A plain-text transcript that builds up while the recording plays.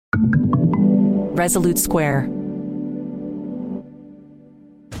Resolute Square.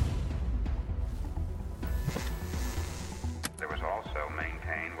 There was also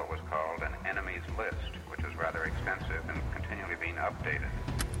maintained what was called an enemies list, which is rather expensive and continually being updated.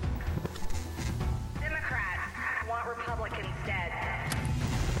 Democrats want Republicans dead.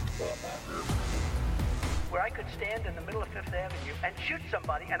 Where I could stand in the middle of Fifth Avenue and shoot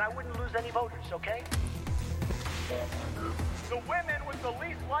somebody and I wouldn't lose any voters, okay? The women with the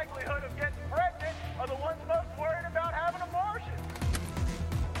least likelihood of getting pregnant are the ones most worried about having abortions.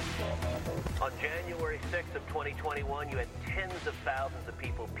 On January 6th of 2021, you had tens of thousands of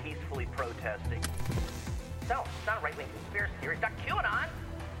people peacefully protesting. So, it's not a right-wing conspiracy theory. It's not QAnon.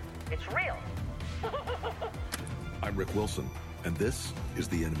 It's real. I'm Rick Wilson, and this is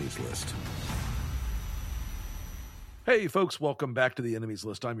The Enemies List. Hey, folks, welcome back to The Enemies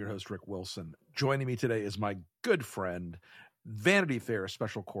List. I'm your host, Rick Wilson. Joining me today is my good friend, Vanity Fair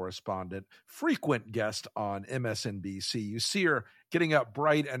special correspondent, frequent guest on MSNBC. You see her getting up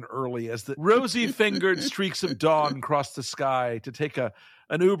bright and early as the rosy-fingered streaks of dawn cross the sky to take an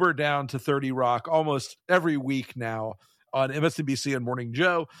Uber down to 30 Rock almost every week now on MSNBC and Morning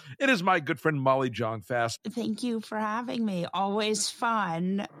Joe. It is my good friend, Molly Jong-Fast. Thank you for having me. Always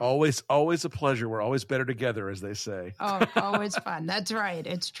fun. Always a pleasure. We're always better together, as they say. Oh, always fun. That's right.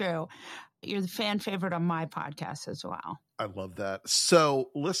 It's true. You're the fan favorite on my podcast as well. I love that. So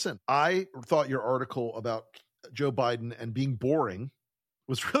listen, I thought your article about Joe Biden and being boring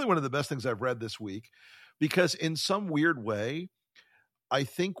was really one of the best things I've read this week, because in some weird way, I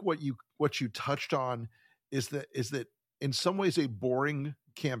think what you touched on is that in some ways a boring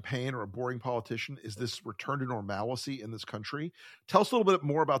campaign or a boring politician is this return to normalcy in this country. Tell us a little bit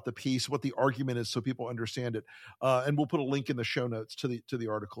more about the piece, what the argument is, so people understand it. And we'll put a link in the show notes to the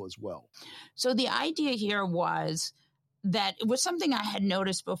article as well. So the idea here was that it was something I had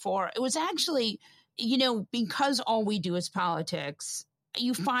noticed before. It was actually, because all we do is politics,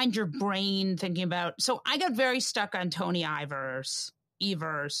 you find your brain thinking about. So I got very stuck on Tony Evers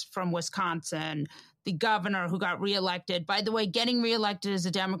from Wisconsin, the governor who got reelected. By the way, getting reelected as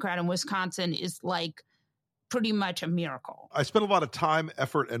a Democrat in Wisconsin is like pretty much a miracle. I spent a lot of time,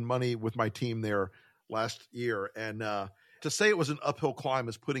 effort, and money with my team there last year. And to say it was an uphill climb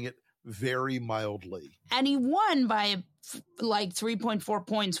is putting it very mildly. And he won by like 3.4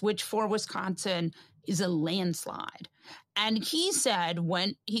 points, which for Wisconsin is a landslide. And he said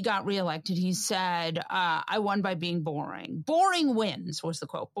when he got reelected, he said, I won by being boring. Boring wins was the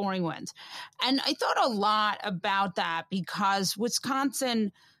quote, boring wins. And I thought a lot about that because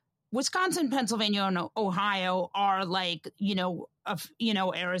Wisconsin, Pennsylvania, and Ohio are like,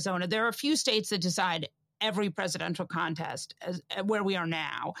 Arizona. There are a few states that decide every presidential contest where we are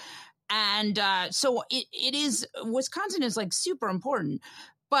now. And so it is, Wisconsin is like super important.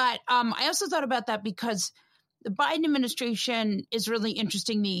 But I also thought about that because the Biden administration is really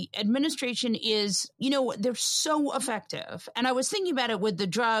interesting. The administration is, they're so effective. And I was thinking about it with the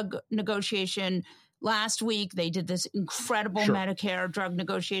drug negotiation last week. They did this incredible Medicare drug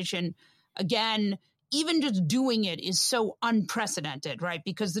negotiation. Again, even just doing it is so unprecedented, right?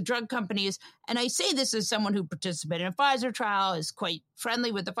 Because the drug companies, and I say this as someone who participated in a Pfizer trial, is quite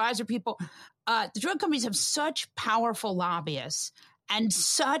friendly with the Pfizer people. The drug companies have such powerful lobbyists and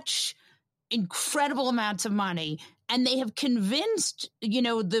such incredible amounts of money. And they have convinced,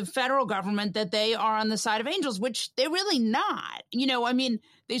 the federal government that they are on the side of angels, which they're really not.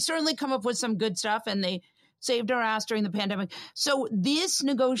 They certainly come up with some good stuff and they saved our ass during the pandemic. So this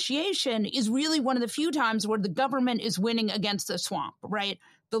negotiation is really one of the few times where the government is winning against the swamp, right?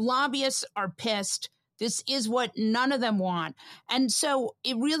 The lobbyists are pissed. This is what none of them want. And so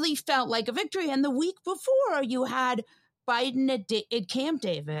it really felt like a victory. And the week before, you had Biden at Camp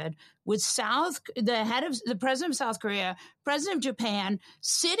David with the president of South Korea, president of Japan,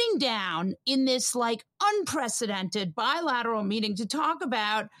 sitting down in this like unprecedented bilateral meeting to talk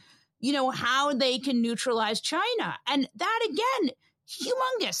about, how they can neutralize China. And that again,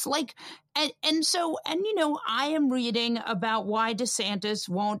 humongous. I am reading about why DeSantis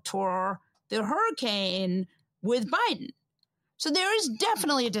won't tour the hurricane with Biden. So there is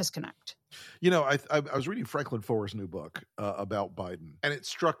definitely a disconnect. I was reading Franklin Foer's new book about Biden, and it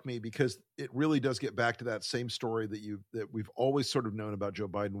struck me because it really does get back to that same story that we've always sort of known about Joe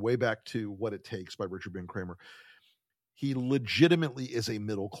Biden, way back to What It Takes by Richard Ben Kramer. He legitimately is a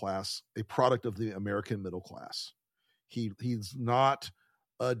product of the American middle class. He's not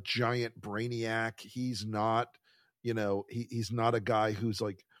a giant brainiac. He's not, he's not a guy who's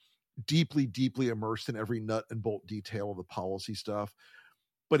like deeply, deeply immersed in every nut and bolt detail of the policy stuff.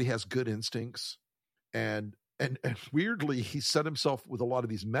 But he has good instincts, and And weirdly, he set himself with a lot of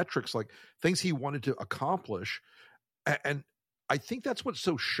these metrics, like things he wanted to accomplish. And I think that's what's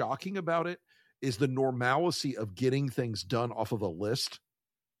so shocking about it is the normalcy of getting things done off of a list.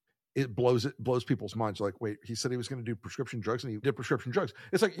 It blows people's minds. Like, wait, he said he was going to do prescription drugs and he did prescription drugs.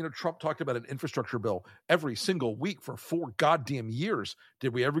 It's like, Trump talked about an infrastructure bill every single week for 4 goddamn years.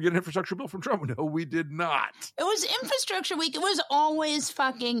 Did we ever get an infrastructure bill from Trump? No, we did not. It was infrastructure week. It was always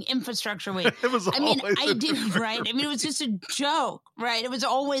fucking infrastructure week. It was always right? I mean, it was just a joke, right? It was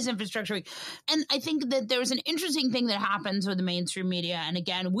always infrastructure week. And I think that there was an interesting thing that happens with the mainstream media. And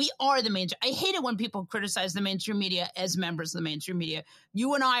again, we are the mainstream. I hate it when people criticize the mainstream media as members of the mainstream media.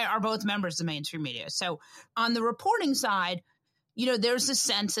 You and I are both members of the mainstream media. So on the reporting side, there's a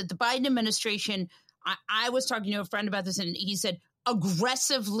sense that the Biden administration, I was talking to a friend about this, and he said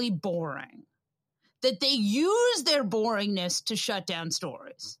aggressively boring, that they use their boringness to shut down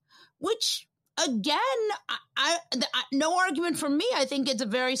stories, which again, no argument from me. I think it's a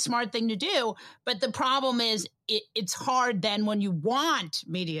very smart thing to do. But the problem is it's hard then when you want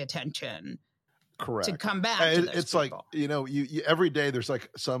media attention. Correct. To come back to those it's people. like, you every day there's like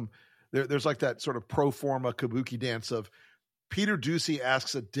there's like that sort of pro forma kabuki dance of Peter Doocy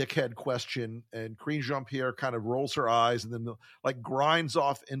asks a dickhead question and Karine Jean-Pierre kind of rolls her eyes and then like grinds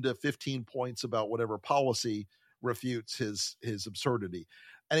off into 15 points about whatever policy refutes his absurdity.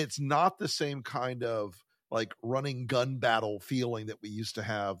 And it's not the same kind of like running gun battle feeling that we used to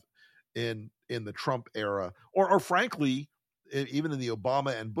have in the Trump era or frankly, even in the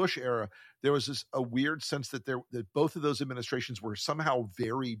Obama and Bush era, there was a weird sense that both of those administrations were somehow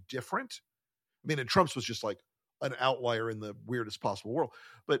very different. I mean, and Trump's was just like an outlier in the weirdest possible world.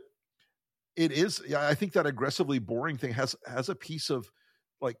 But it is, I think that aggressively boring thing has a piece of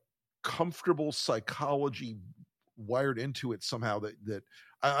like comfortable psychology wired into it somehow that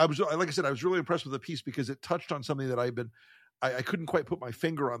I was, like I said, I was really impressed with the piece because it touched on something that I couldn't quite put my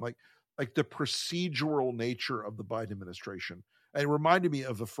finger on, like the procedural nature of the Biden administration. And it reminded me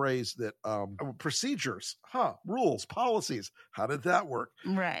of the phrase that procedures, rules, policies. How did that work?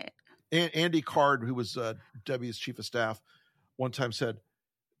 Right. Andy Card, who was W's chief of staff, one time said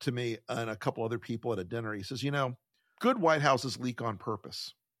to me and a couple other people at a dinner, he says, good White Houses leak on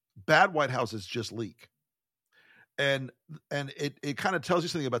purpose. Bad White Houses just leak. And it kind of tells you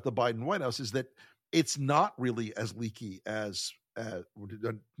something about the Biden White House is that it's not really as leaky as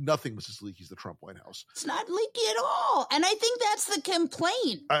nothing was as leaky as the Trump White House. It's not leaky at all. And I think that's the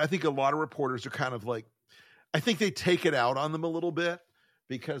complaint. I think a lot of reporters are kind of like, I think they take it out on them a little bit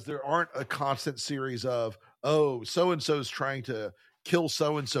because there aren't a constant series of, so-and-so's trying to kill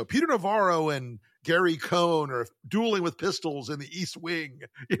so-and-so. Peter Navarro and Gary Cohn are dueling with pistols in the East Wing.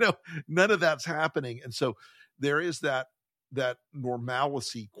 None of that's happening. And so there is that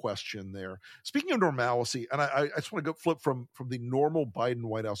normalcy question there. Speaking of normalcy, and I just want to go flip from the normal Biden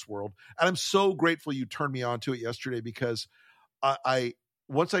White House world, and I'm so grateful you turned me on to it yesterday because I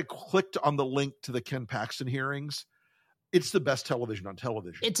once I clicked on the link to the Ken Paxton hearings, it's the best television on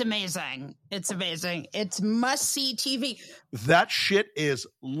television. It's amazing. It's must-see TV. That shit is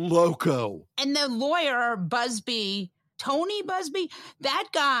loco. And the lawyer, Tony Busby, that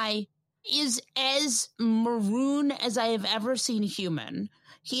guy is as maroon as I have ever seen a human.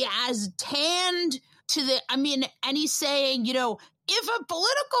 He has tanned and he's saying, if a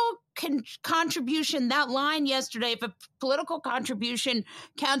political contribution, that line yesterday, if a political contribution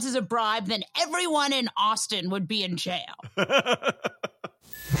counts as a bribe, then everyone in Austin would be in jail.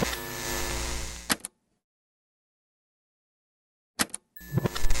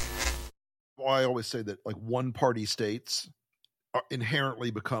 I always say that like one-party states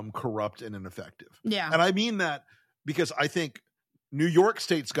inherently become corrupt and ineffective. Yeah. And I mean that because I think New York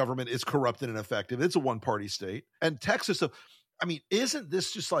State's government is corrupt and ineffective. It's a one-party state. And Texas, isn't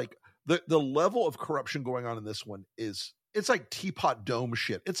this just like the level of corruption going on in this one it's like Teapot Dome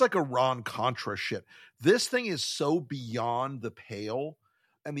shit. It's like Iran-Contra shit. This thing is so beyond the pale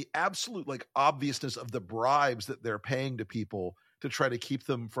and the absolute like obviousness of the bribes that they're paying to people to try to keep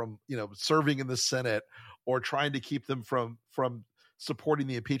them from, serving in the Senate or trying to keep them from supporting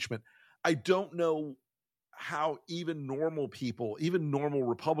the impeachment. I don't know how even normal people, even normal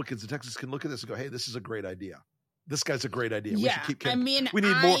Republicans in Texas can look at this and go, hey, this is a great idea. This guy's a great idea. Yeah, we should keep Ken. We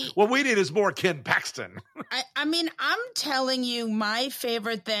need more. What we need is more Ken Paxton. I'm telling you my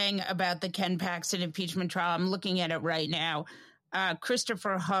favorite thing about the Ken Paxton impeachment trial. I'm looking at it right now.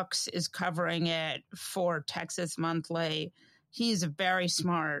 Christopher Hooks is covering it for Texas Monthly. He's a very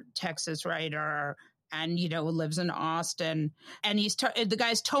smart Texas writer and, lives in Austin. And he's the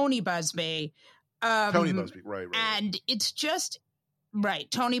guy's Tony Busby. Tony Busby, right. And it's just, right,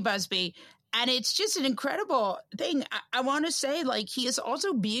 Tony Busby. And it's just an incredible thing. I want to say, like, he is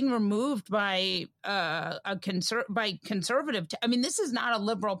also being removed by conservative. I mean, this is not a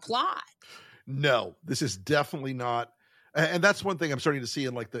liberal plot. No, this is definitely not. And that's one thing I'm starting to see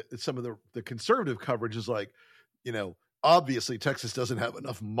in like some of the conservative coverage is like, you know, obviously Texas doesn't have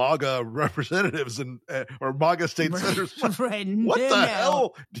enough MAGA representatives or MAGA state senators. Right. What the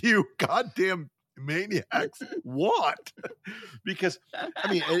hell do you goddamn maniacs want? Because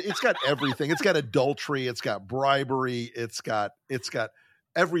I mean, it's got everything. It's got adultery. It's got bribery. It's got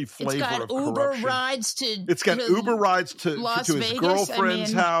every flavor of Uber corruption. It's got Uber rides to his Vegas,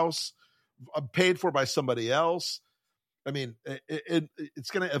 girlfriend's house, paid for by somebody else. I mean,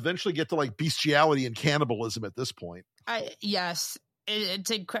 it's going to eventually get to like bestiality and cannibalism at this point. Yes.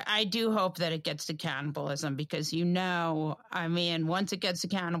 I do hope that it gets to cannibalism because, you know, I mean, once it gets to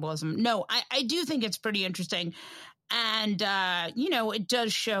cannibalism, no, I do think it's pretty interesting. And, you know, it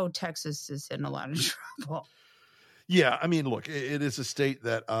does show Texas is in a lot of trouble. Yeah. I mean, look, it is a state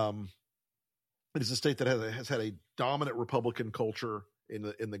that has had a dominant Republican culture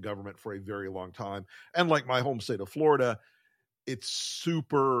in the government for a very long time. And like my home state of Florida, it's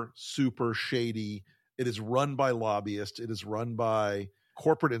super, super shady. It is run by lobbyists. It is run by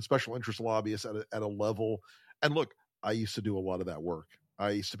corporate and special interest lobbyists at a level. And look, I used to do a lot of that work. I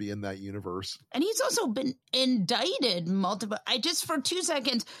used to be in that universe. And he's also been indicted multiple. For 2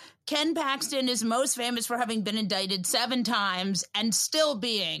 seconds, Ken Paxton is most famous for having been indicted 7 times and still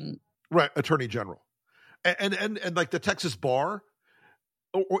being attorney general. And like the Texas bar,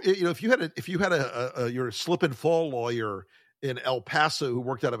 or you know, if you had your slip and fall lawyer in El Paso who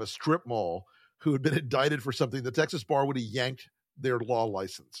worked out of a strip mall who had been indicted for something, the Texas bar would have yanked their law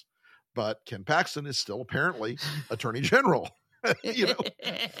license. But Ken Paxton is still apparently attorney general. You know,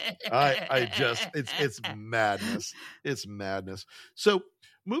 it's madness. It's madness. So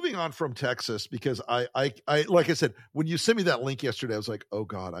moving on from Texas, because I like I said, when you sent me that link yesterday, I was like, oh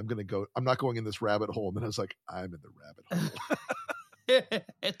God, I'm not going in this rabbit hole. And then I was like, I'm in the rabbit hole.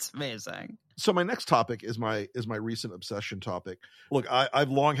 It's amazing. So my next topic is my recent obsession topic. Look, I've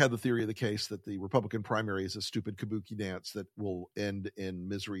long had the theory of the case that the Republican primary is a stupid kabuki dance that will end in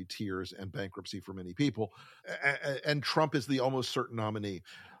misery, tears, and bankruptcy for many people. And Trump is the almost certain nominee.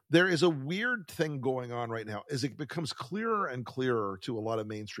 There is a weird thing going on right now as it becomes clearer and clearer to a lot of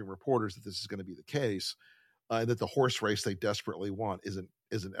mainstream reporters that this is going to be the case, that the horse race they desperately want isn't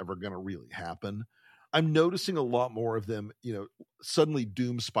ever going to really happen. I'm noticing a lot more of them, you know, suddenly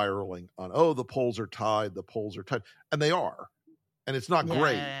doom spiraling on, oh, the polls are tied, and they are. And it's not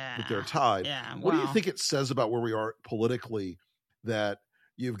great that they're tied. Yeah, what do you think it says about where we are politically that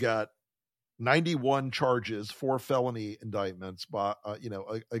you've got 91 charges, 4 felony indictments by,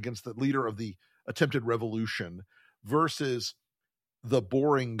 against the leader of the attempted revolution versus the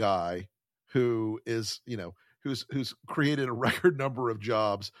boring guy who is, you know, who's created a record number of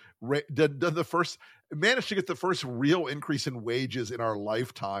jobs, managed to get the first real increase in wages in our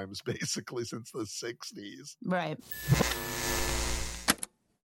lifetimes, basically since the 60s. Right.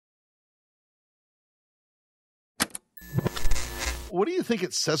 What do you think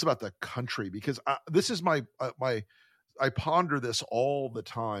it says about the country? Because this is I ponder this all the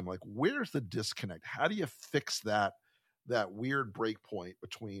time. Like, where's the disconnect? How do you fix that weird break point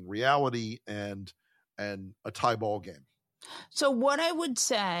between reality and a tie ball game? So what I would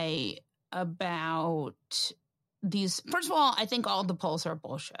say about these, first of all, I think all the polls are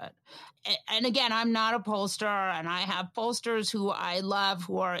bullshit. And again, I'm not a pollster, and I have pollsters who I love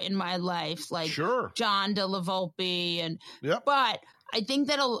who are in my life, like John DeLavolpe. But I think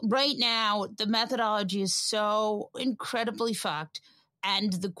that right now the methodology is so incredibly fucked.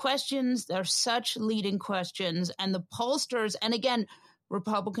 And the questions, they're such leading questions. And the pollsters, and again,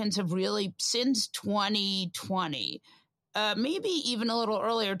 Republicans have really, since 2020, maybe even a little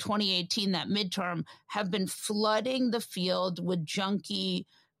earlier, 2018, that midterm, have been flooding the field with junky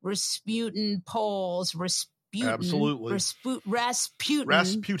Rasputin polls, Absolutely.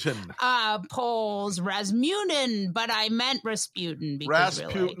 Rasputin. Polls, Rasmunin, but I meant Rasputin.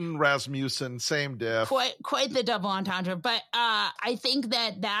 Rasputin, Rasmussen, same diff. Quite the double entendre. But I think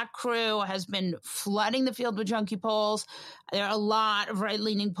that crew has been flooding the field with junky polls. There are a lot of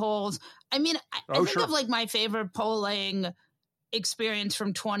right-leaning polls. I mean, I think of like my favorite polling experience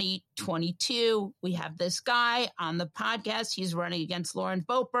from 2022. We have this guy on the podcast. He's running against Lauren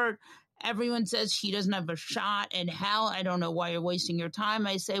Boebert. Everyone says she doesn't have a shot in hell. I don't know why you're wasting your time.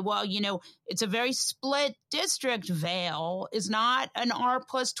 I say, well, you know, it's a very split district. Vail is not an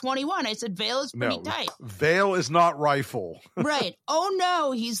R+21. I said, Vail is pretty tight. Vail is not rifle. Right. Oh,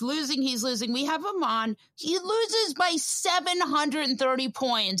 no, he's losing. We have him on. He loses by 730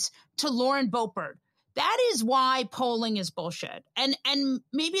 points to Lauren Boebert. That is why polling is bullshit. And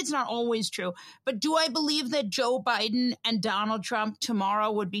maybe it's not always true, but do I believe that Joe Biden and Donald Trump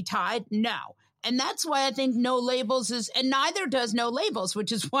tomorrow would be tied? No. And that's why I think No Labels is, and neither does No Labels,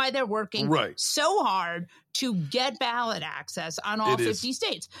 which is why they're working so hard to get ballot access on all 50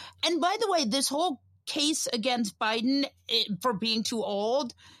 states. And by the way, this whole case against Biden for being too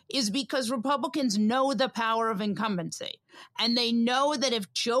old is because Republicans know the power of incumbency. And they know that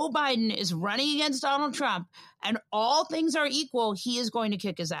if Joe Biden is running against Donald Trump and all things are equal, he is going to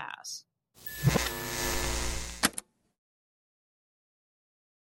kick his ass.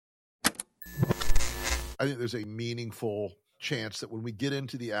 I think there's a meaningful chance that when we get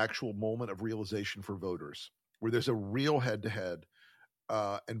into the actual moment of realization for voters, where there's a real head-to-head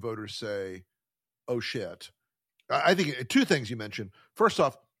and voters say, oh, shit. I think two things you mentioned. First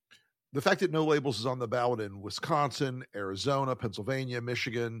off, the fact that No Labels is on the ballot in Wisconsin, Arizona, Pennsylvania,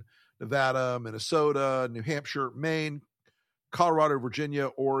 Michigan, Nevada, Minnesota, New Hampshire, Maine, Colorado, Virginia,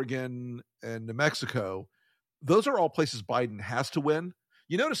 Oregon, and New Mexico, those are all places Biden has to win.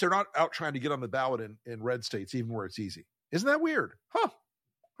 You notice they're not out trying to get on the ballot in red states, even where it's easy. Isn't that weird? Huh.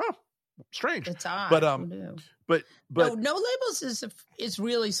 Strange. It's odd. But No Labels is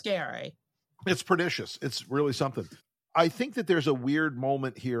really scary. It's pernicious. It's really something. I think that there's a weird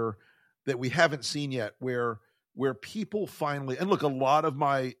moment here that we haven't seen yet where people finally, and look, a lot of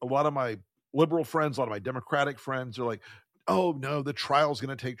my liberal friends, a lot of my Democratic friends are like, oh no, the trial's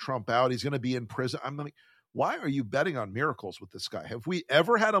going to take Trump out. He's going to be in prison. I'm like, why are you betting on miracles with this guy? Have we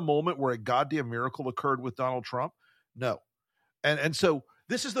ever had a moment where a goddamn miracle occurred with Donald Trump? No. And so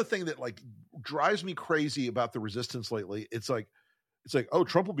this is the thing that like drives me crazy about the resistance lately. It's like, oh,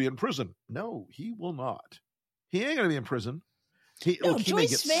 Trump will be in prison. No, he will not. He ain't going to be in prison. He may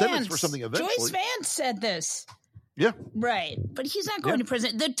get sentenced for something eventually. Joyce Vance said this. Yeah. Right. But he's not going to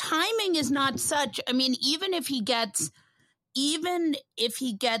prison. The timing is not such. I mean, even if he gets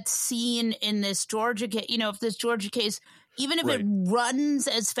seen in this Georgia case, if this Georgia case, even if it runs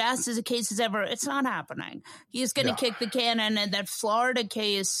as fast as a case as ever, it's not happening. He's going to kick the can, and that Florida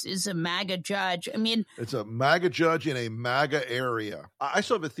case is a MAGA judge. I mean, it's a MAGA judge in a MAGA area. I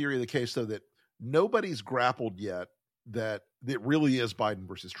still have a theory of the case, though, that nobody's grappled yet that it really is Biden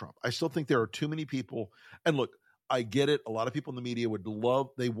versus Trump. I still think there are too many people. And look, I get it. A lot of people in the media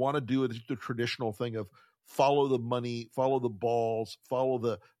they want to do the traditional thing of follow the money, follow the balls, follow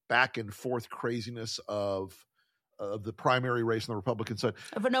the back and forth craziness of the primary race on the Republican side.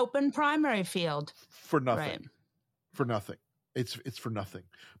 Of an open primary field. For nothing. Right. For nothing. It's for nothing.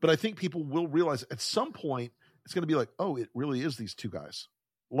 But I think people will realize at some point it's going to be like, oh, it really is these two guys.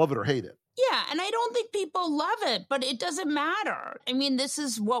 Love it or hate it. Yeah, and I don't think people love it, but it doesn't matter. I mean, this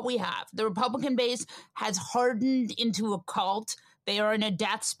is what we have. The Republican base has hardened into a cult. They are in a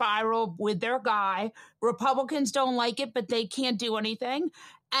death spiral with their guy. Republicans don't like it, but they can't do anything.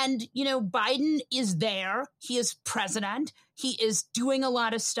 And, Biden is there. He is president. He is doing a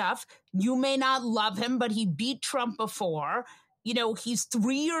lot of stuff. You may not love him, but he beat Trump before. He's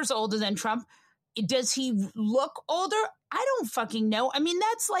 3 years older than Trump. Does he look older? I don't fucking know. I mean,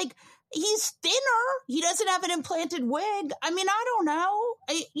 that's like, he's thinner. He doesn't have an implanted wig. I mean, I don't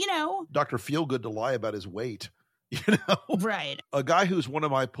know. Dr. Feelgood to lie about his weight, Right. A guy who's one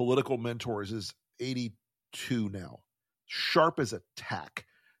of my political mentors is 82 now. Sharp as a tack.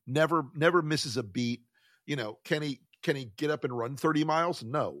 Never misses a beat. Can he get up and run 30 miles?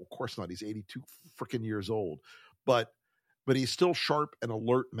 No, of course not. He's 82 freaking years old. But he's still sharp and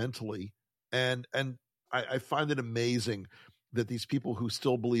alert mentally. And I find it amazing that these people who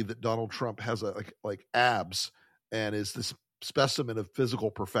still believe that Donald Trump has like abs and is this specimen of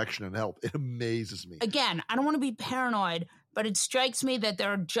physical perfection and health, it amazes me. Again, I don't want to be paranoid, but it strikes me that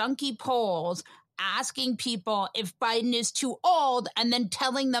there are junky polls asking people if Biden is too old and then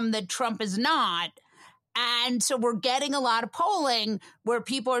telling them that Trump is not. And so we're getting a lot of polling where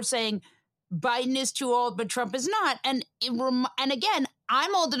people are saying Biden is too old, but Trump is not. And again,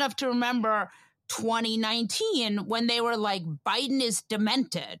 I'm old enough to remember 2019 when they were like, Biden is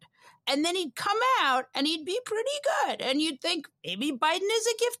demented. And then he'd come out and he'd be pretty good. And you'd think maybe Biden is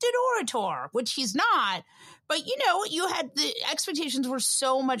a gifted orator, which he's not. But, you had the expectations were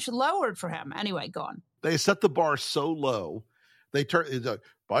so much lowered for him. Anyway, go on. They set the bar so low. They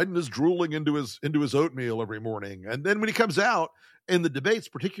Biden is drooling into his oatmeal every morning. And then when he comes out in the debates,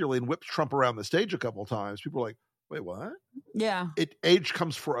 particularly, and whips Trump around the stage a couple of times, people are like, wait, what? Yeah. Age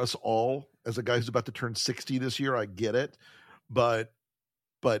comes for us all. As a guy who's about to turn 60 this year, I get it. But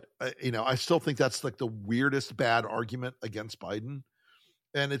I still think that's like the weirdest bad argument against Biden.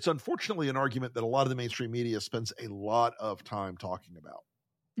 And it's unfortunately an argument that a lot of the mainstream media spends a lot of time talking about.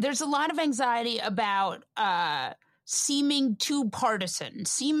 there's a lot of anxiety about seeming too partisan,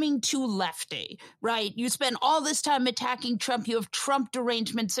 seeming too lefty, right? You spend all this time attacking Trump. You have Trump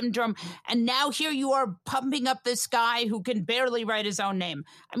derangement syndrome. And now here you are pumping up this guy who can barely write his own name.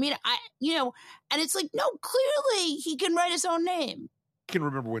 I mean, and it's like, no, clearly he can write his own name. I can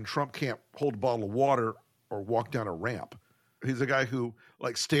remember when Trump can't hold a bottle of water or walk down a ramp. He's a guy who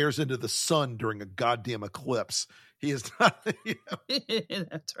like stares into the sun during a goddamn eclipse. He is not.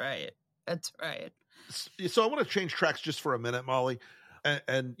 That's right. That's right. So I want to change tracks just for a minute, Molly.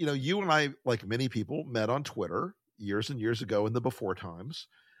 And you and I, like many people, met on Twitter years and years ago in the before times.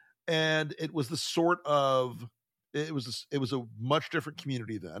 And it was it was a much different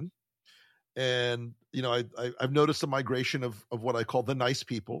community then. And, I've noticed a migration of what I call the nice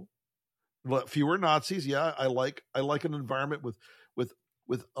people. Fewer Nazis. Yeah, I like an environment with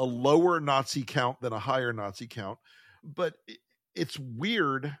a lower Nazi count than a higher Nazi count. But it's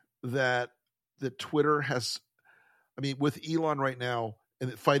weird that Twitter has, with Elon right now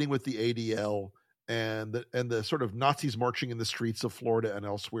and fighting with the ADL and the sort of Nazis marching in the streets of Florida and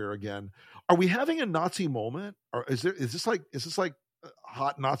elsewhere again. Are we having a Nazi moment? Or is this like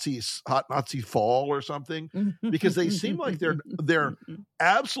hot Nazi fall or something? Because they seem like they're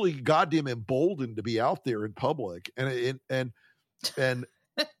absolutely goddamn emboldened to be out there in public and the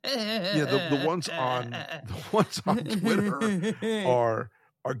ones on Twitter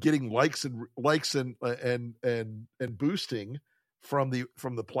are getting likes and boosting from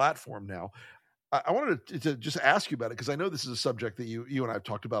the platform now. I wanted to just ask you about it because I know this is a subject that you and I have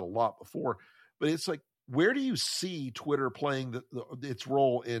talked about a lot before, but it's like, where do you see Twitter playing its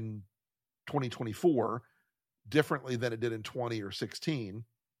role in 2024 differently than it did in 20 or 16?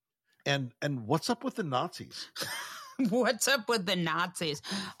 And what's up with the Nazis? What's up with the Nazis?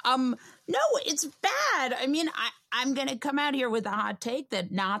 No, it's bad. I mean, I'm going to come out here with a hot take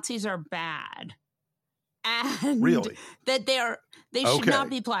that Nazis are bad. And really? That they should not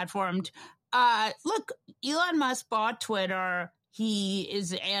be platformed. Look, Elon Musk bought Twitter. He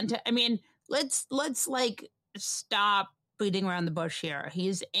is let's like stop beating around the bush here.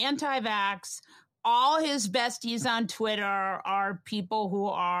 He's anti-vax. All his besties on Twitter are people who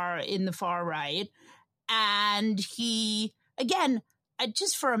are in the far right. And he, again,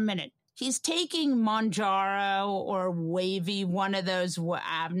 just for a minute, he's taking Mounjaro or Wavy, one of those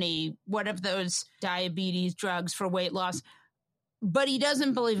diabetes drugs for weight loss, but he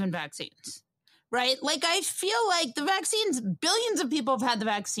doesn't believe in vaccines, right? Like, I feel like the vaccines, billions of people have had the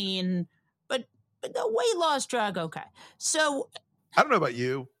vaccine, but the weight loss drug, okay. So I don't know about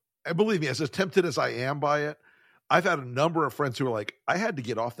you. And believe me, as tempted as I am by it, I've had a number of friends who are like, I had to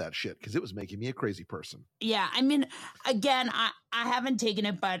get off that shit because it was making me a crazy person. Yeah. I mean, again, I haven't taken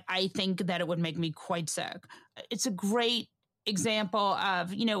it, but I think that it would make me quite sick. It's a great example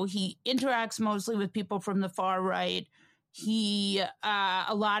of, he interacts mostly with people from the far right. A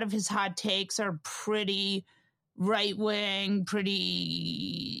lot of his hot takes are pretty right-wing,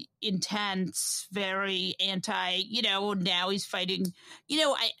 pretty intense, very anti, now he's fighting,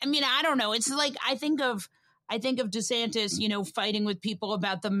 I don't know. It's like, I think of DeSantis, fighting with people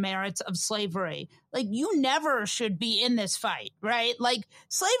about the merits of slavery. Like, you never should be in this fight, right? Like,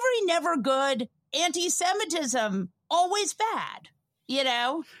 slavery never good. Anti-Semitism always bad,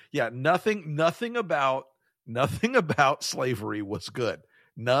 Yeah, nothing about slavery was good.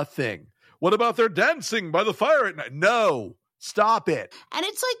 Nothing. What about their dancing by the fire at night? No, stop it. And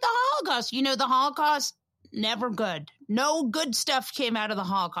it's like the Holocaust. The Holocaust, never good. No good stuff came out of the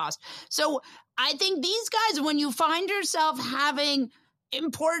Holocaust. So I think these guys, when you find yourself having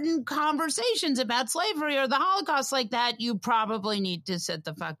important conversations about slavery or the Holocaust like that, you probably need to sit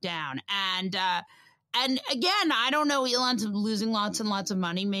the fuck down. And again, I don't know. Elon's losing lots and lots of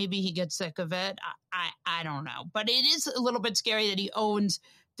money. Maybe he gets sick of it. I don't know. But it is a little bit scary that he owns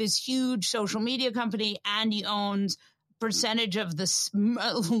this huge social media company and he owns large percentage of the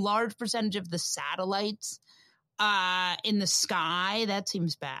satellites in the sky. That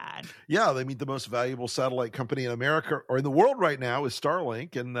seems bad. Yeah, the most valuable satellite company in America or in the world right now is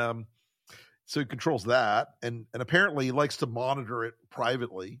Starlink, and so he controls that, and apparently he likes to monitor it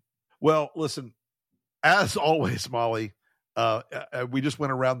privately. Well, listen, as always, Molly, we just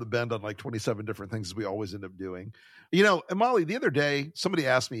went around the bend on like 27 different things as we always end up doing. And Molly, the other day, somebody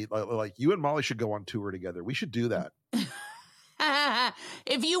asked me, like, you and Molly should go on tour together. We should do that.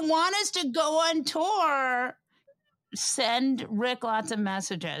 If you want us to go on tour, send Rick lots of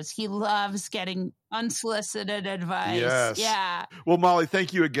messages. He loves getting unsolicited advice. Yes. Yeah. Well, Molly,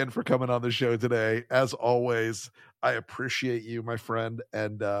 thank you again for coming on the show today. As always, I appreciate you, my friend,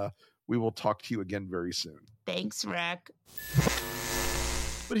 and we will talk to you again very soon. Thanks, Rick.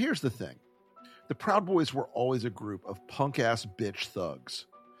 But here's the thing. The Proud Boys were always a group of punk-ass bitch thugs.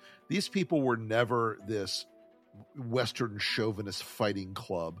 These people were never this Western chauvinist fighting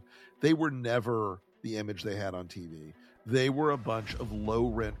club. They were never the image they had on TV. They were a bunch of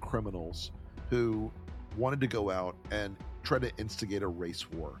low-rent criminals who wanted to go out and try to instigate a race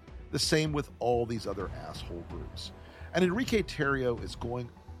war. The same with all these other asshole groups. And Enrique Tarrio is going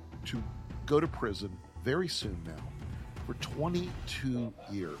to go to prison very soon now for 22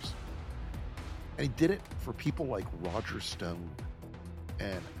 years. And he did it for people like Roger Stone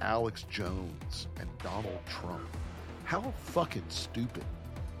and Alex Jones and Donald Trump. How fucking stupid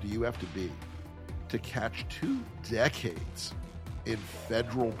do you have to be to catch 2 decades in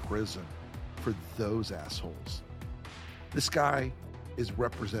federal prison for those assholes? This guy is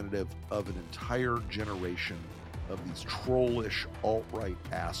representative of an entire generation of these trollish alt-right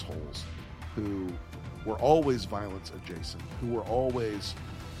assholes who were always violence adjacent, who were always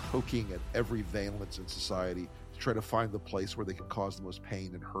poking at every valence in society to try to find the place where they can cause the most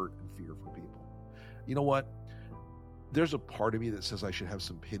pain and hurt and fear for people. You know what? There's a part of me that says I should have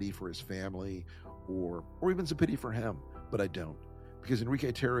some pity for his family or even some pity for him, but I don't. Because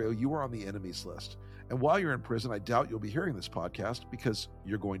Enrique Tarrio, you are on the enemies list. And while you're in prison, I doubt you'll be hearing this podcast because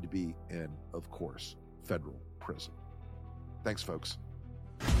you're going to be in, of course, federal prison. Thanks, folks.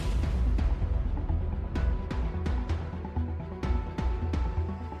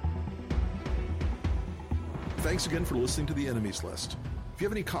 Thanks again for listening to The Enemies List. If you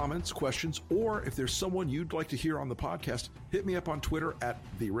have any comments, questions, or if there's someone you'd like to hear on the podcast, hit me up on Twitter at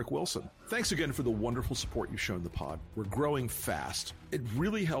 @TheRickWilson. Thanks again for the wonderful support you've shown the pod. We're growing fast. It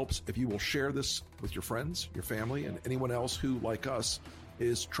really helps if you will share this with your friends, your family, and anyone else who, like us,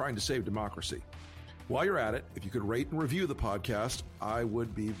 is trying to save democracy. While you're at it, if you could rate and review the podcast, I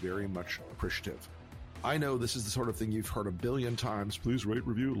would be very much appreciative. I know this is the sort of thing you've heard a billion times. Please rate,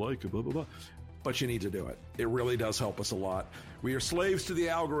 review, like, blah, blah, blah. But you need to do it. It really does help us a lot. We are slaves to the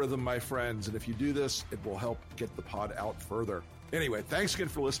algorithm, my friends, and if you do this, it will help get the pod out further. Anyway, thanks again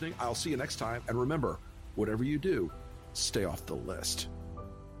for listening. I'll see you next time, and remember, whatever you do, stay off the list.